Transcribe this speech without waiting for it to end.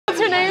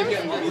your name?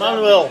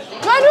 Manuel.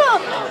 Manuel!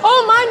 Oh,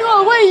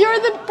 Manuel, wait, you're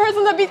the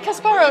person that beat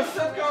Kasparov.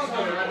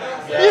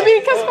 Yeah. You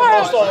beat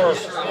Kasparov.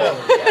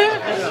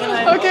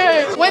 Yeah. Okay.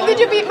 When did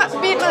you beat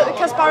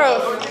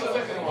Kasparov?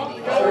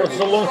 Oh, it's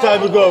a long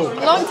time ago.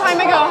 Long time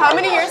ago. How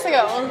many years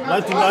ago?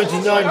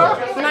 1999.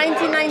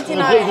 1999.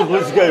 In a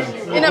Blitz game.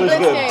 In a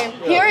Blitz game.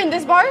 Yeah. Here in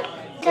this bar?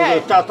 Okay.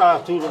 The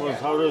Tata tournament,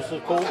 how is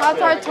it called?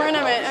 Tata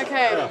tournament,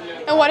 okay.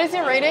 Yeah. And what is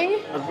your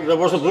rating? There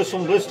was a Blitz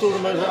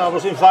tournament and I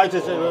was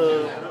invited.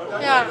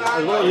 Yeah.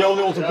 I was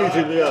only want to beat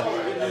him,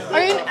 yeah.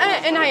 Are you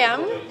in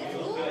IM?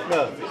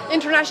 Yeah.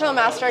 International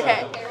Master,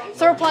 okay.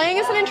 So we're playing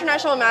as an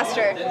International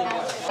Master.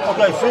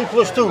 Okay, 3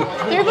 plus 2.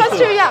 3 plus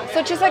 2, yeah.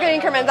 So just like an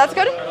increment, that's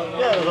good?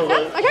 Yeah, that's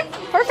okay. Yeah? Okay,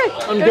 perfect.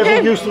 I'm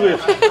getting used to it.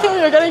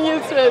 You're getting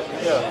used to it.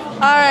 Yeah.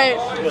 Alright.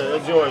 Yeah,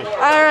 enjoy.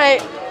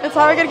 Alright, let's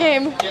have a good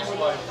game.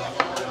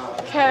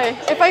 Okay,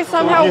 if I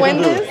somehow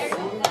win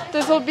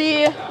this will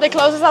be the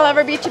closest I'll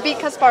ever be to beat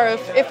Kasparov,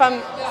 if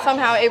I'm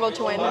somehow able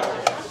to win.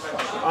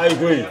 I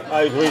agree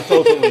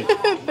totally.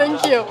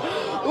 Thank you.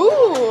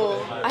 Ooh,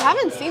 I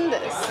haven't seen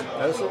this.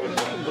 Yes,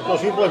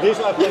 because you play this,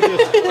 I play this.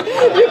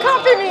 You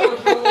copy me.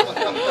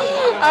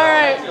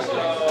 Alright,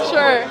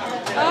 sure.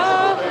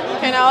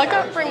 Okay, now I'll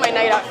go bring my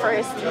knight out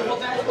first.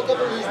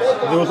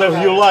 Do whatever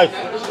you like.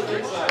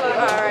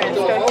 Alright, let's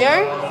go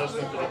here.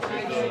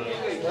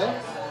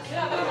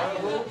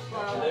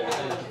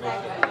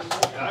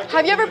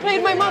 Have you ever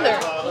played my mother?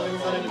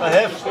 I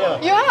have, yeah.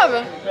 You have?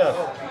 Yeah.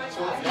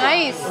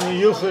 Nice. In the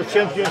youth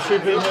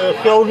championship in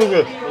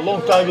Groningen a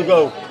long time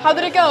ago. How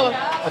did it go?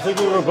 I think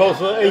we were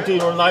both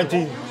 18 or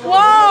 19.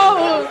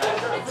 Wow!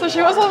 So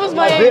she was almost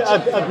my age.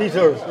 I beat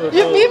her.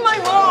 You beat my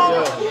mom!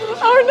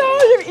 Yeah. Oh no,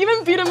 you've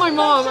even beaten my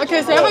mom.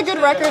 Okay, so you have a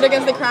good record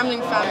against the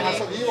Cramling family.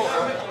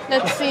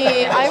 Let's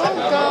see, I will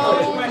go...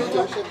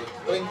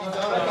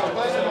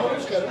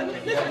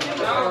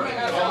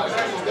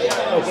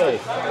 Okay.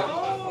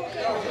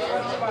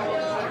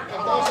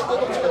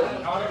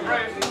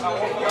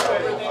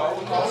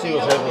 Let's see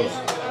what happens.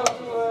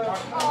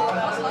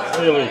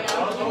 Really.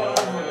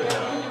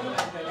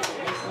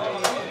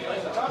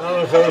 Now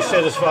I'm very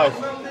satisfied.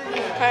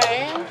 Okay.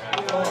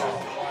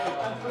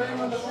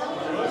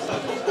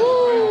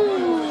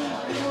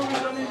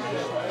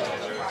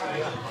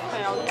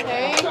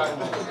 Okay.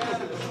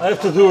 I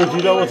have to do it,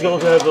 you know what's going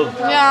to happen.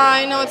 Yeah,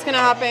 I know what's gonna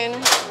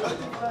happen.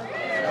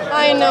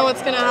 I know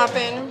what's gonna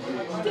happen.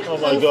 Oh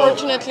my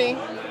Unfortunately.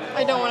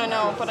 I don't want to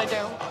know, but I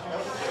do.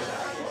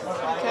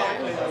 Okay.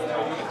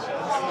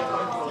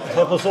 It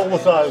happens all the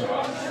time.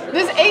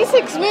 This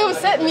A6 move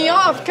set me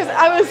off because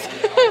I was...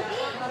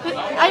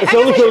 It's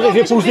only if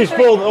you push this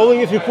pawn. Only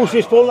if you push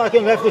this pawn I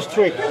can have this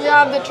trick. You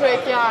have the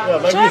trick, yeah. Yeah,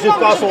 maybe you should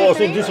castle or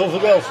do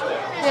something else.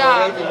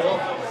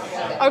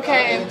 Yeah.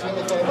 Okay.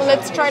 Well,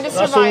 let's try to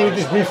Now survive.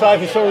 this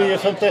B5 is very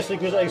fantastic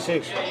with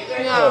A6.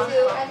 Yeah.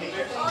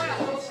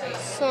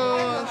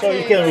 So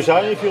you can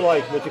resign if you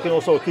like, but you can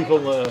also keep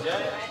on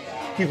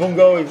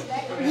going.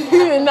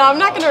 No, I'm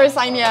not going to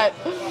resign yet.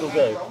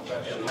 Okay.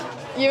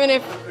 Even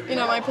if, you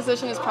know, my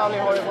position is probably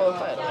horrible,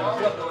 but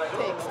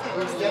takes.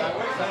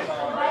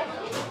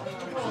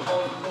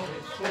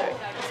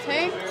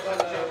 Take.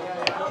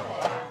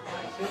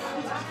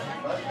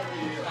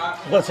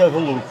 Let's have a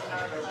look.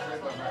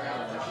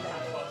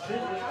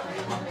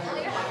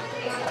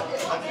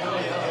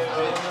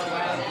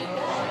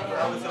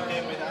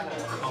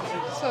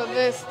 So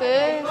this,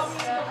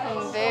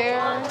 and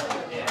there.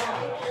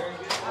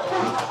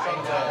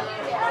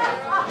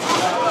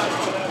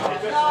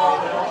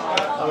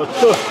 I'm a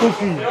tough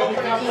cookie.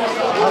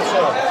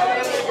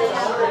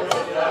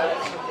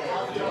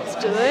 Let's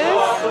do this.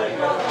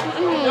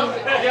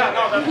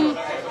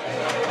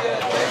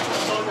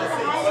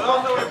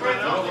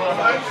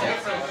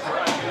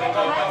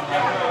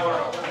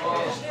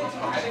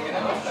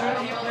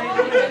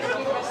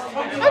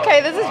 Okay,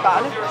 this is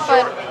bad,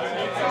 but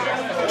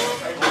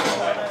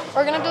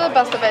we're gonna do the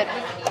best of it.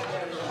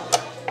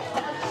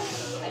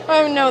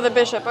 Oh no, the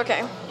bishop,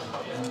 okay.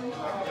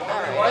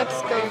 Alright,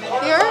 let's go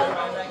here.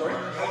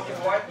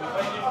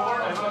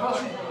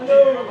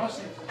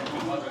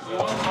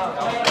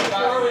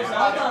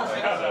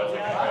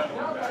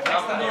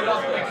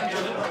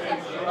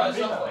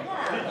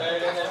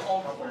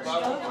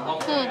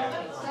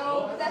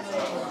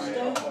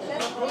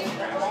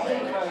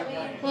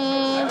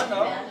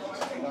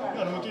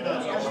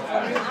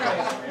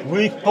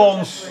 Weak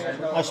pawns,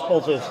 I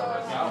spotted.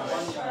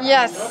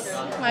 Yes,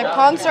 my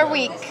pawns are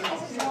weak.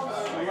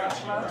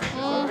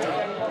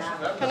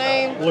 Can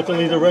I?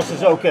 Luckily the rest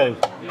is okay.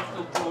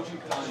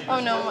 Oh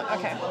no,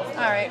 okay.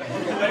 Alright.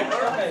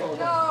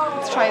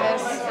 Let's try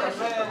this.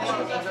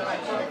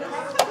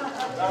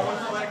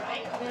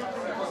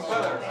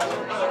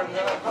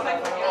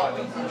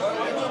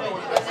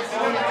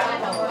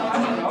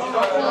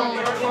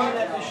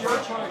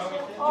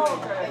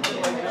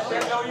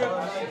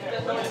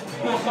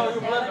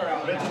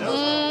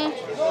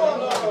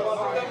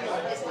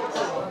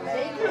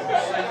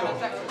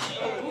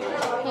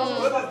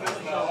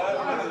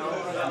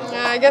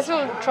 Yeah, I guess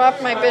we'll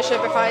drop my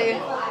bishop if I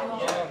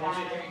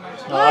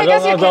No, I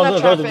guess you cannot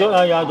trap it.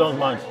 Yeah, I don't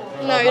mind.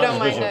 No, you don't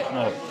mind it.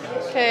 No.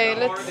 Okay,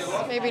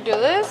 let's maybe do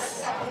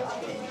this.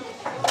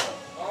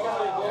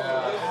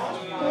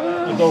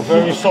 You go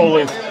very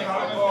solid.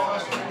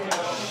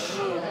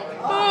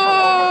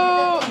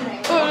 Oh,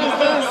 what is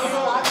this?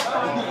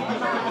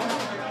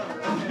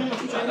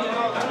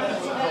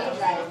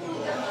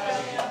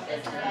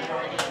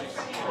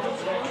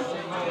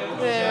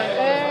 There.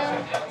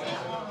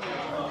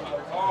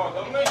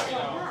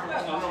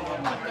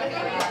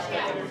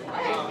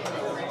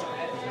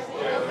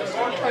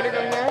 Try to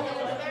go here.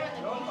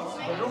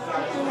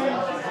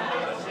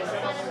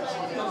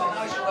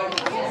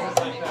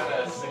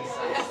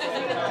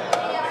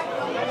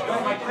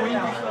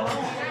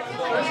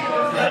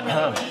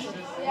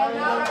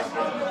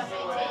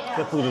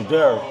 Can put it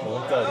there.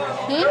 Okay.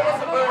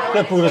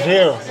 Can put it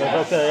here.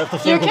 Okay, I have to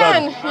think about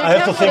it. I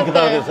have to think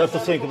about it. I have to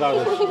think about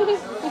it.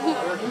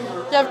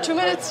 You have 2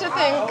 minutes to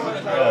think.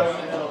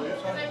 Yeah.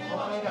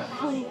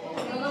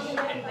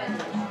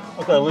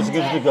 Okay, let's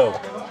give it a go.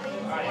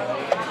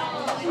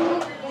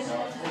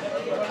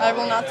 I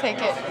will not take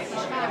it.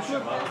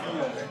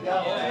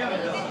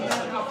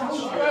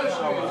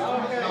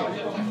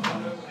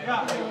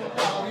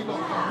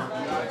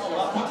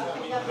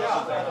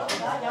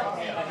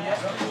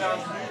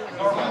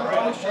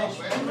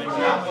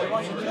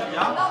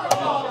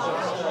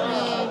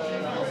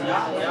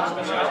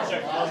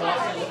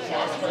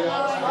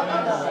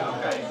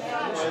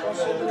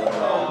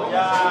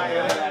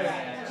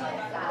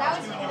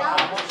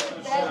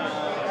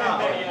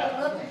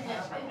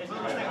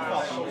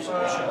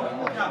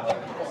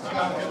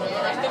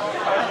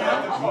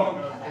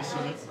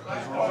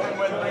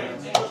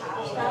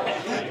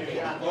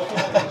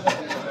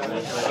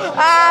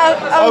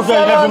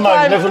 Okay, never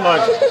mind, never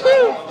mind.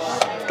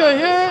 Let's go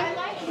here.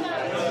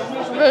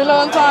 Very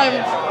long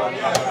time.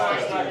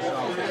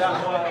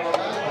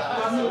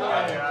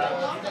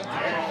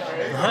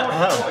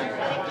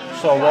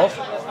 So what?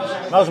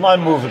 How's my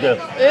move again?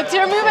 It's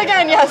your move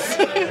again, yes.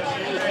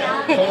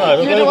 Alright,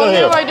 okay, You do one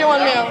move, I do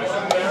one move.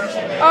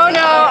 Oh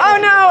no, oh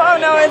no, oh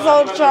no, it's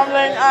all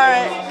Cramling.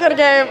 Alright, good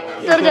game,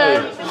 good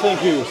game.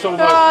 Thank you so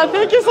much.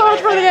 Thank you so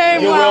much for the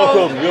game. You're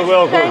welcome, you're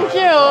welcome. Thank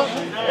you.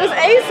 This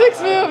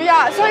A6 move,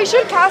 yeah. So I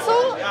should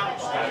castle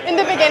in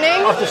the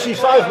beginning. After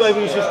C5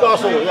 maybe you should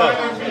castle, yeah,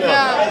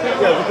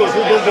 because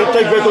we don't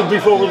take back on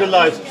before with the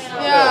light.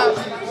 Yeah.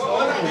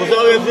 Because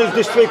now we have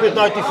this trick with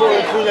 94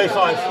 and Queen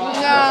A5.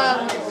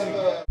 Yeah.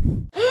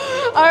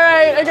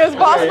 Alright, I guess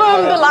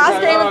Bosboom, the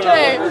last game of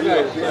today.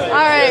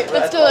 Alright,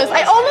 let's do this.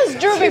 I almost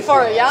drew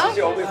before, yeah?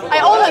 I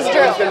almost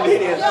drew.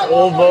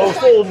 Almost.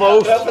 I don't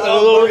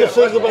know what to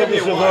think about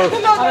this reverse.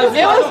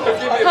 It was,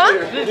 huh?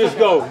 Just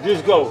go.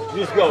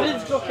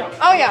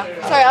 Oh yeah,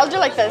 sorry, I'll do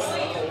like this.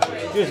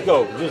 Just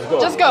go.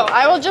 Just go,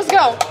 I will just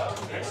go.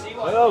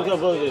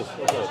 Okay.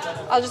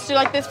 I'll just do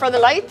like this for the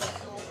light.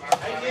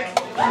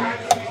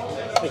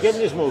 Again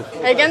this move.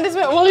 Again this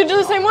move, will you do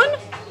the same one?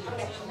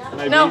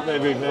 Maybe, No.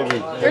 maybe.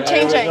 You're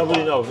changing.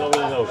 Nobody knows.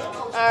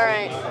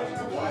 Alright.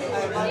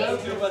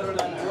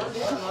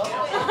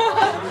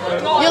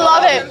 You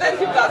love it.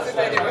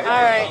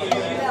 Alright.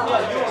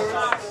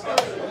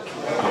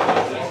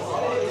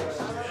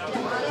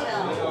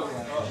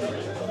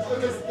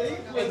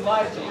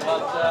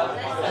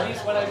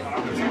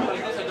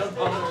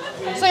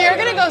 So you're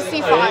gonna go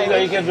C5. Yeah,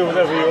 you can do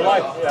whatever you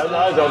like. Yeah, no,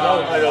 I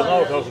don't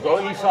know. Because go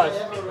E5.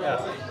 Yeah.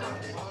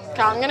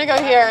 Okay, I'm gonna go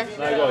here.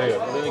 No, I go here.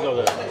 Then you go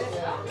there.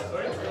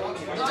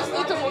 You just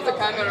need to move the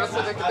camera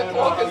so the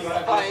clock is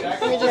fine.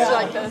 Let me just do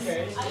like this.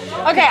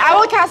 Okay, I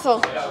will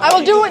castle. I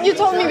will do what you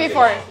told me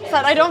before, so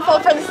that I don't fall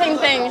for the same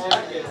thing.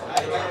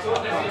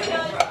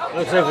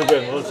 Let's have it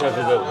then.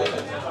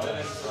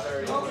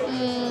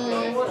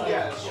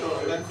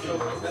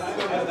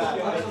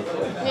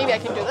 Maybe I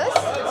can do this.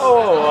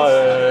 Oh,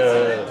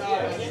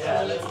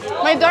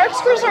 My dark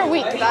screws are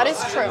weak, that is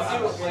true.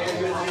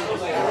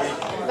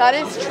 That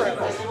is true.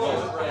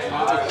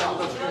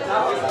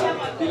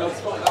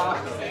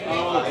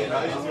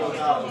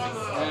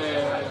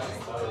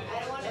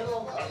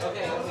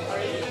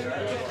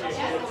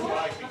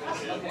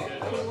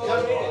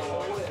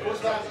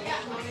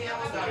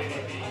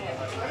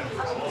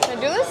 Can I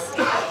do this?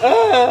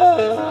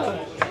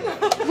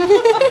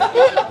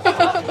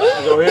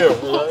 go here.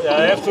 Yeah, I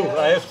have to.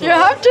 You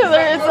have to,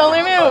 it's the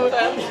only move.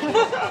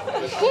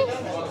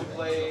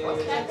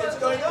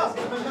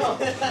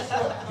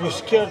 You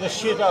scared the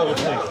shit out of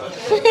me.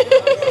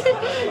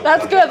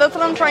 That's good, that's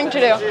what I'm trying to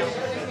do.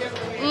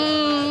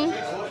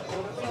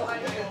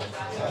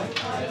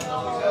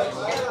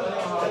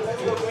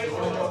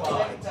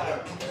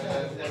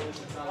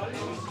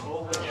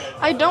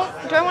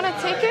 Do I want to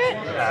take it?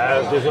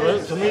 Yeah,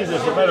 to me, it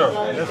doesn't matter.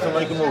 You have to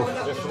make a move.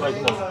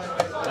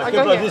 I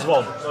can play this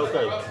one.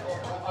 Okay.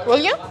 Will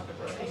you?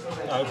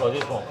 No, I play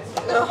this one.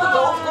 No, of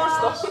course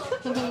not.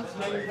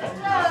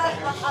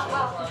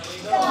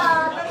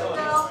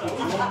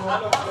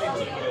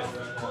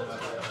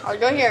 I'll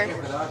go here.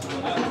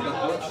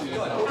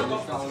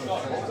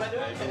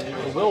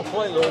 Well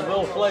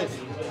played.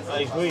 I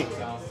agree.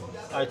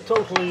 I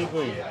totally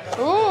agree.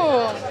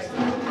 Ooh.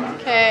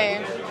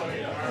 Okay.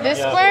 This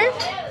square?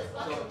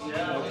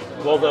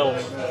 What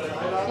else?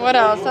 What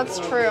else? That's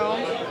true.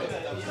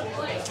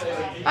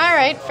 All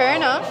right, fair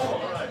enough.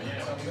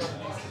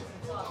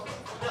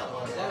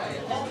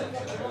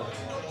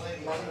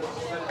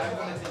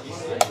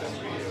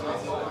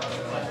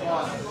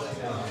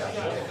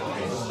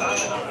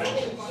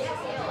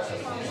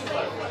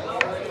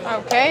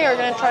 Okay, you're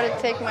gonna try to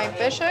take my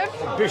bishop.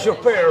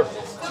 Bishop pair.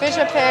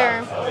 Bishop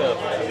pair.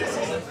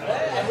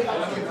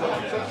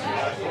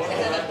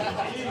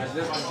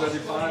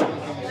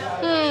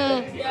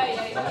 Yeah.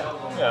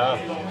 Yeah.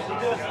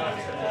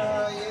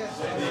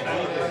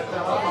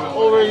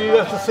 Already you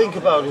have to think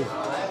about it.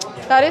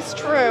 That is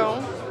true.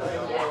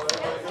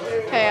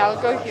 Okay,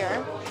 I'll go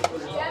here.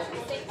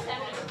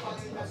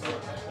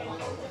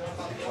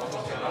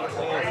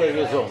 Okay,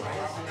 this on.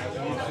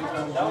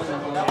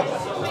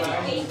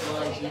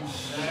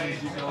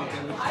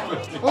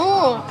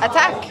 Ooh,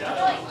 attack.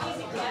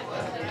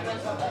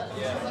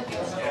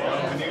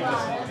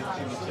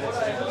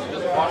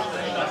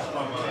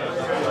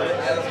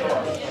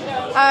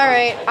 All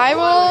right, I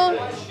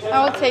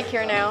will take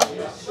here now.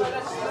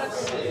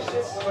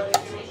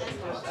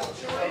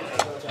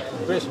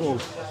 Best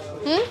move.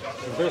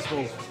 Best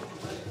move.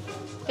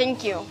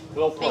 Thank you.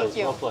 Well played. Thank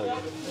you. Well played.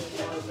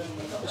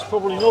 It's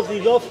probably not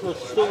enough, but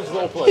still it's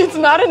well played. It's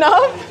not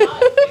enough?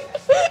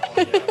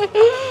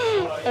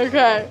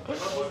 Okay.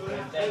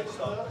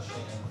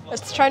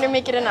 Let's try to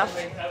make it enough.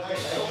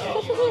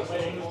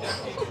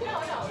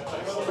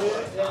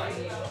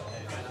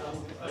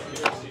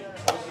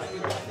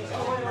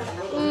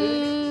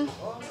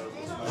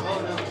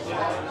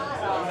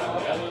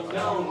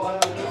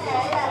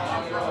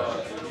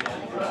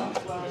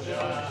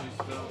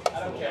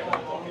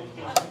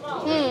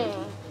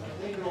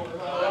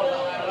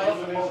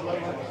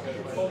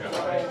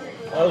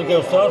 I'll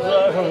go start.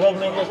 I have 1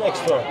 minute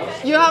extra.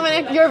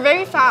 You're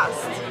very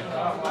fast.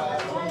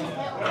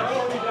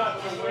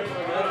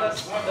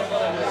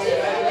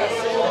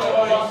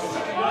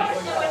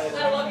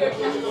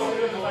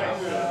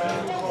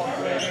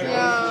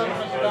 Yeah.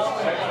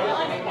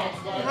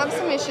 I have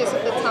some issues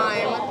with the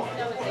time.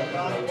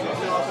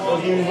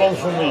 What do you want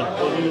from me?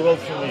 What do you want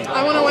from me?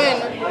 I want to win.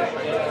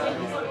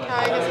 Okay,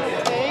 I guess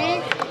I'll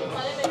take.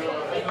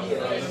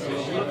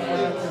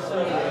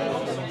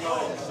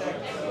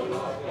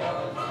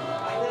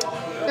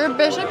 Your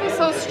bishop is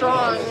so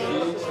strong.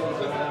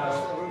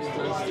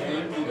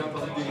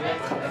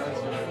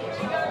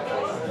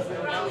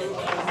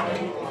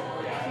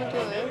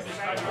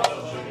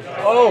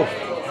 Oh!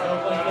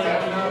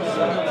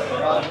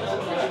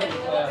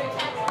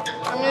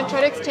 I'm gonna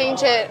try to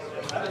exchange it.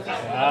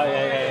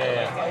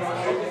 Yeah.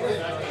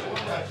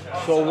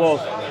 So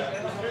what?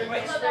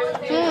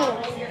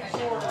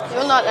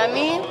 You'll not let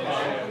me?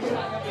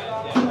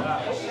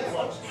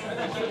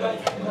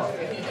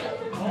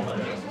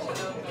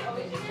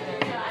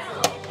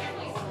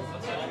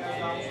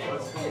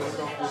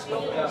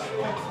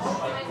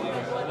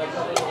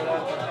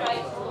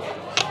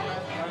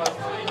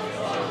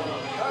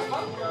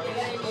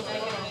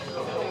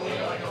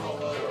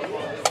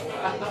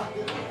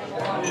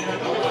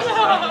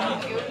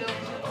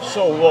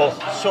 So what?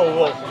 So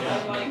what?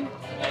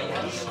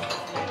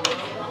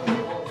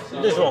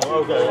 This one,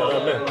 okay.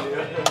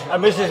 I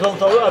missed this one.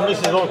 I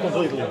missed this one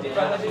completely.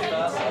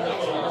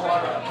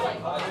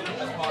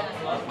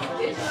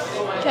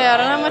 Okay, I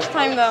don't have much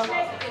time though.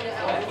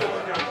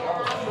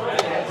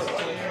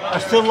 I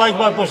still like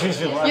my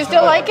position. You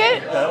still like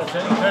it? Yeah, it's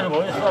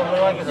incredible. It's not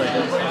like it.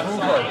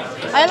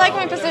 I like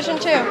my position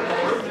too.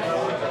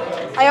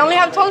 I only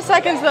have 12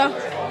 seconds though.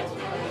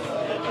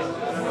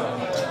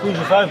 Queen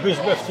 5,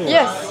 bishop f2.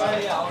 Yes.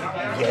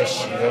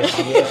 Yes.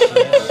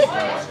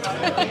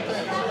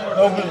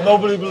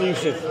 Nobody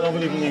believes it.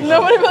 Nobody believes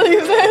Nobody it.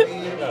 believes it.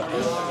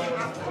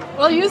 Yeah.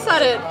 Well, you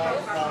said it.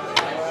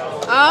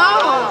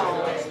 Oh.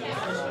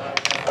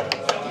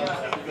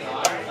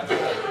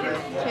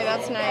 Okay,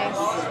 that's nice.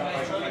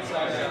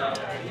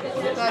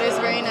 That is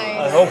very nice.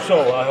 I hope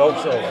so. I hope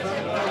so.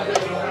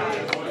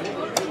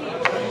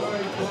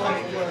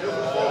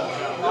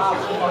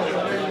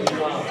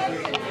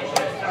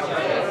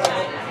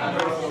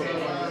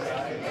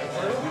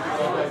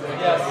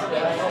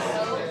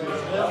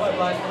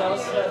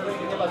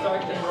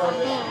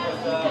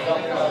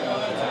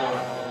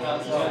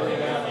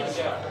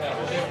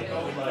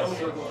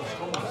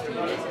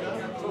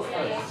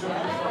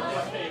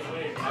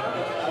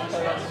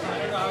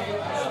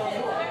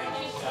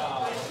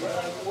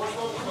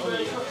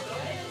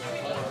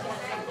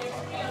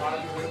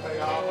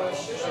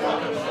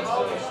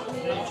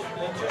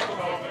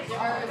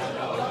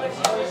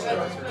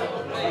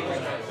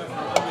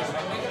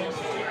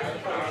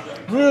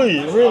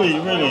 Really.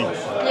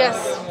 Yes.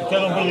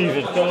 Cannot believe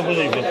it.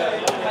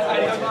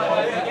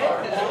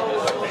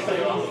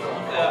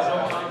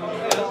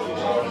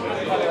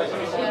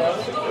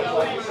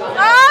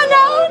 Ah,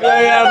 no.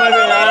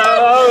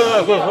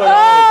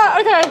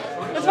 Okay.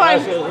 It's fine.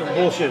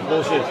 Bullshit.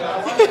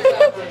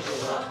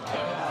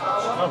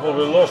 I'm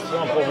probably lost.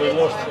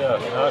 Yeah,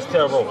 that's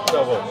terrible.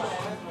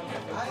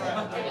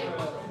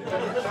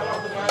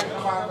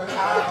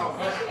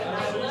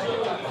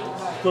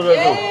 Good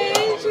idea.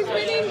 Yay, she's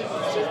winning.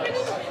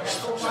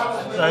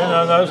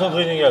 No, it's not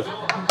winning yet. No,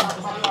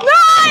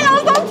 I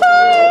lost that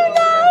time.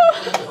 No.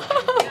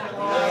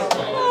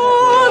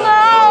 Oh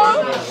no.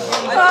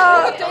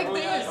 Take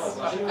this.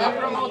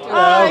 Promote it. I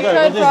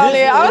could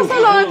probably. I was a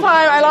long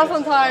time. I lost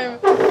some time.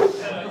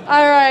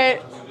 All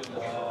right.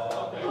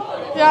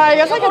 Yeah, I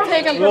guess I could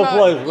take him. Well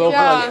played. You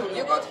got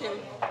him.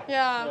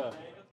 Yeah.